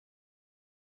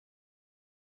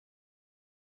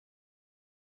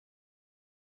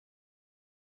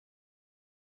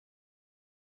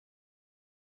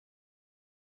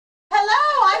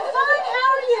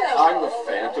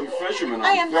Phantom Fisherman.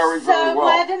 I am very so well.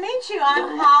 glad to meet you.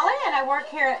 I'm Holly, and I work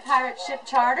here at Pirate Ship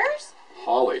Charters.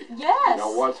 Holly. Yes. You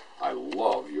know what? I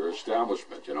love your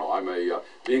establishment. You know, I'm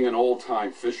being an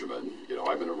old-time fisherman, you know,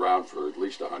 I've been around for at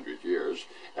least 100 years.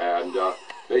 And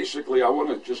basically, I want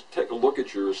to just take a look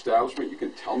at your establishment. You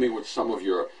can tell me what some of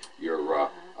your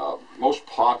most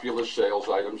popular sales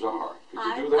items are.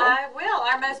 Could you do that? I will.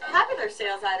 Our most popular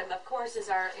sales item, of course, is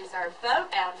our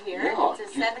boat out here. Yeah,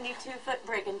 It's a 72-foot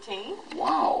brigantine.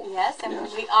 Wow. Yes, and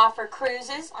we offer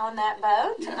cruises on that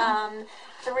boat. Yeah.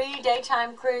 3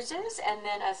 daytime cruises, and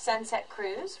then a sunset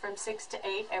cruise from 6 to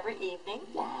 8 every evening.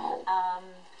 Wow.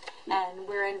 And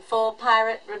we're in full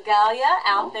pirate regalia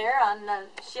out there on the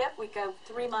ship. We go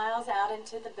 3 miles out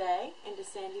into the bay, into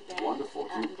Sandy Bay. Wonderful.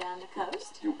 And down the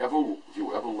coast. Do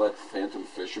you ever let Phantom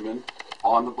Fishermen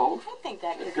on the boat? I think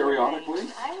that could periodically? be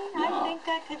arranged. I think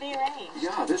that could be arranged.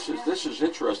 Yeah, this is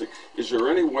interesting. Is there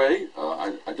any way,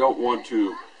 I don't want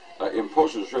to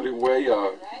impose, is there any way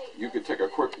you could take a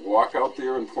quick walk out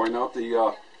there and point out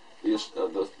the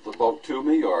boat to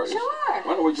me, or sure.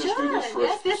 Why don't we just do this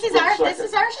first? Yes, this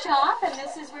is our shop, and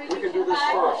this is where you can do this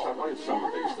first. I like some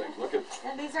of these things. Look at.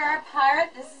 And these are our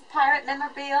this is pirate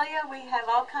memorabilia. We have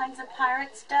all kinds of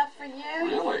pirate stuff for you.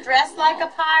 Really? You can dress like a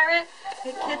pirate.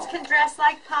 The kids can dress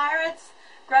like pirates.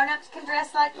 Grown-ups can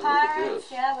dress like pirates.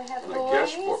 Yeah, we have and boys. a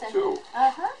guest book too.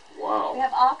 Wow. We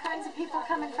have all kinds of people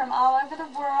coming from all over the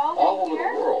world. All over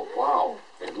the world. Wow.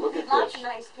 And look at Lots this. of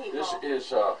nice people. This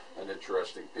is an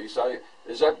interesting piece.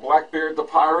 Is that Blackbeard the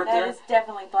pirate there? That is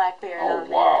definitely Blackbeard. Oh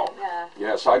wow! Yeah.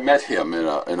 Yes, I met him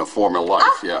in a former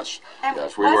life. Yes, and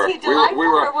yes, was he delightful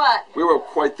or what? We were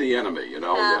quite the enemy, you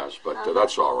know. Yes, but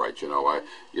that's all right. You know,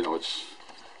 it's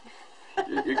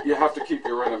you have to keep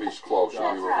your enemies close.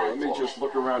 That's right. Let me just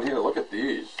look around here. Look at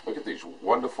these. Look at these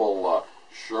wonderful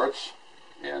shirts,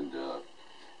 and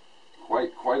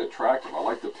quite attractive. I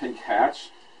like the pink hats.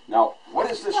 Now, what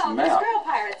is this map? There's girl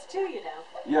pirates too, you know.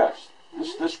 Yes.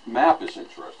 This map is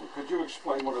interesting. Could you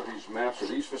explain what are these maps? Are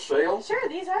these for sale? Sure,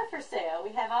 these are for sale.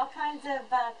 We have all kinds of,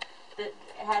 it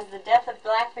has the death of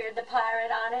Blackbeard the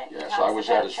pirate on it. Yes, I was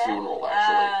at his funeral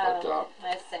actually. But,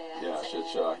 that's sad. Yes,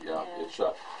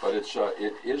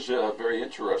 it is very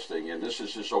interesting. And this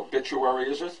is his obituary,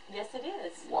 is it? Yes, it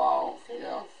is. Wow.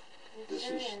 Yes,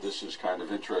 This is kind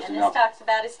of interesting. And this talks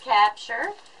about his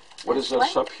capture. What is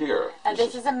this up here?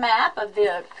 This is a map of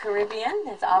the Caribbean,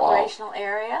 its operational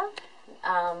area.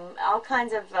 All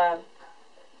kinds of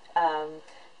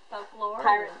folklore,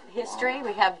 pirate history.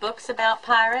 We have books about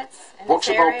pirates. Books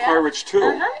about pirates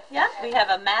too. Yeah, we have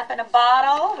a map in a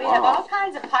bottle. We have all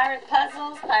kinds of pirate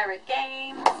puzzles, pirate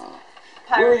games,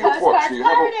 pirate postcards,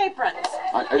 pirate aprons.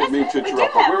 I didn't mean to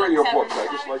interrupt, but where are your books? I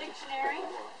just like dictionary.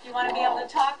 If you want to be able to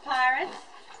talk pirates,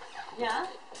 yeah.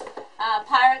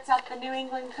 Pirates up the New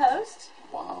England coast.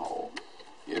 Wow,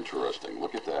 interesting.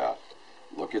 Look at that.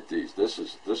 Look at these. This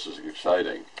is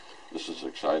exciting. This is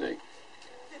exciting.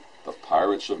 The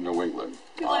Pirates of New England.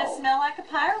 You want to smell like a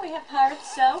pirate? We have pirate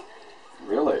soap.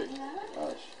 Really?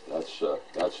 Yeah.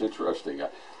 That's interesting.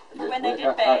 When they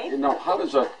get bathed. How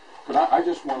does a? I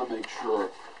just want to make sure.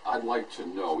 I'd like to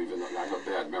know, even though I have a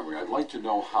bad memory. I'd like to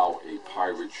know how a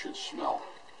pirate should smell.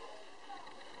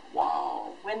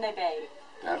 Wow. When they bathe.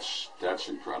 That's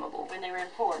incredible. When they were in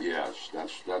port. Yes,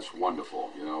 that's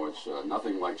wonderful. You know, it's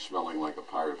nothing like smelling like a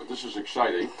pirate. But this is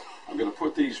exciting. I'm going to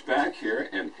put these back here,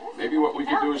 and maybe what we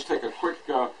can do is take a quick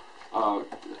jaunt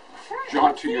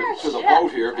to the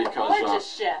boat here,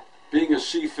 because being a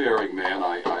seafaring man,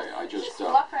 I just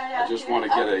want to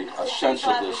get a sense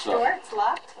of this. It's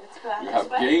locked. Let's go out you this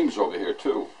have way. games over here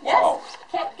too. Yes. Wow.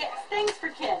 Get things for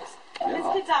kids. Yeah.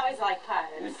 Because kids always like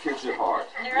pirates. And kids at heart.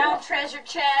 And their own treasure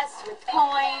chests with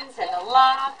coins and a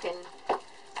lock, and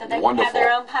so they can have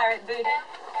their own pirate booty.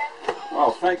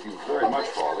 Well, thank you very much,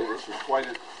 Holly. This is quite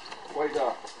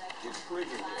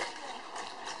intriguing here.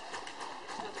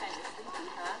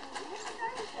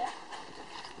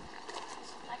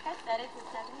 Like I said, it's a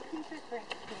 72-foot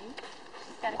brigantine.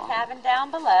 It's got a cabin down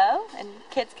below, and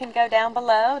kids can go down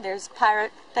below. There's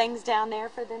pirate things down there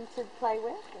for them to play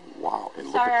with. Wow, and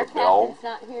look Sorry, at the bell. our captain's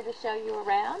not here to show you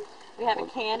around. We have a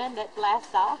cannon that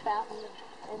blasts off out in the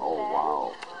Oh,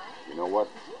 wow. You know what?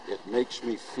 It makes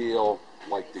me feel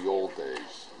like the old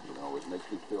days. You know, it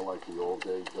makes me feel like the old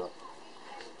days.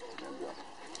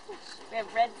 We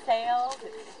have red sails.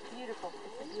 It's beautiful.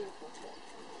 It's a beautiful ship.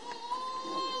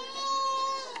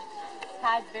 The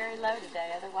tide's very low today,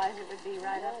 otherwise it would be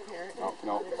right up here. Now,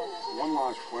 one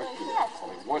last question.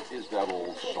 What is that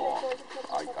old song?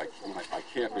 I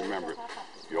can't remember.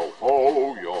 Yo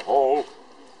ho,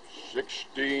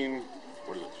 16,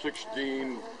 what is it,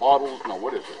 16 bottles? No,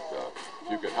 what is it?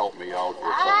 you could help me out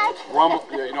with rum,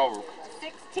 you know.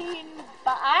 16,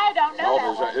 but I don't know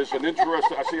that one. It's an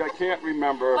interesting. I can't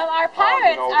remember. Well, our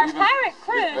pirates, our pirate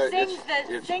crew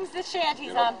sings the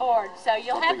shanties on board, so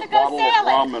you'll have to go sailing.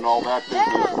 Rum and all that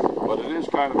business, but it is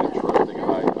kind of interesting,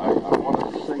 and I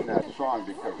wanted to sing that song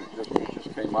because it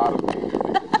just came out of me.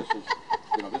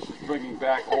 Because this is bringing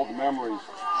back old memories.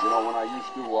 You know, when I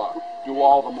used to do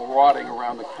all the marauding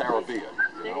around the Caribbean.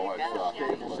 You know, it's a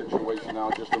stable situation now,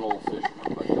 just an old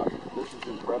fisherman. But this is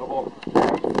incredible.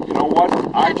 And you know what?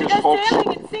 I just hope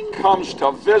comes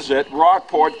to visit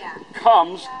Rockport,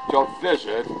 comes to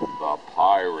visit the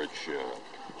pirate ship.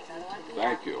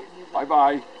 Thank you.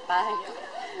 Bye-bye. Bye.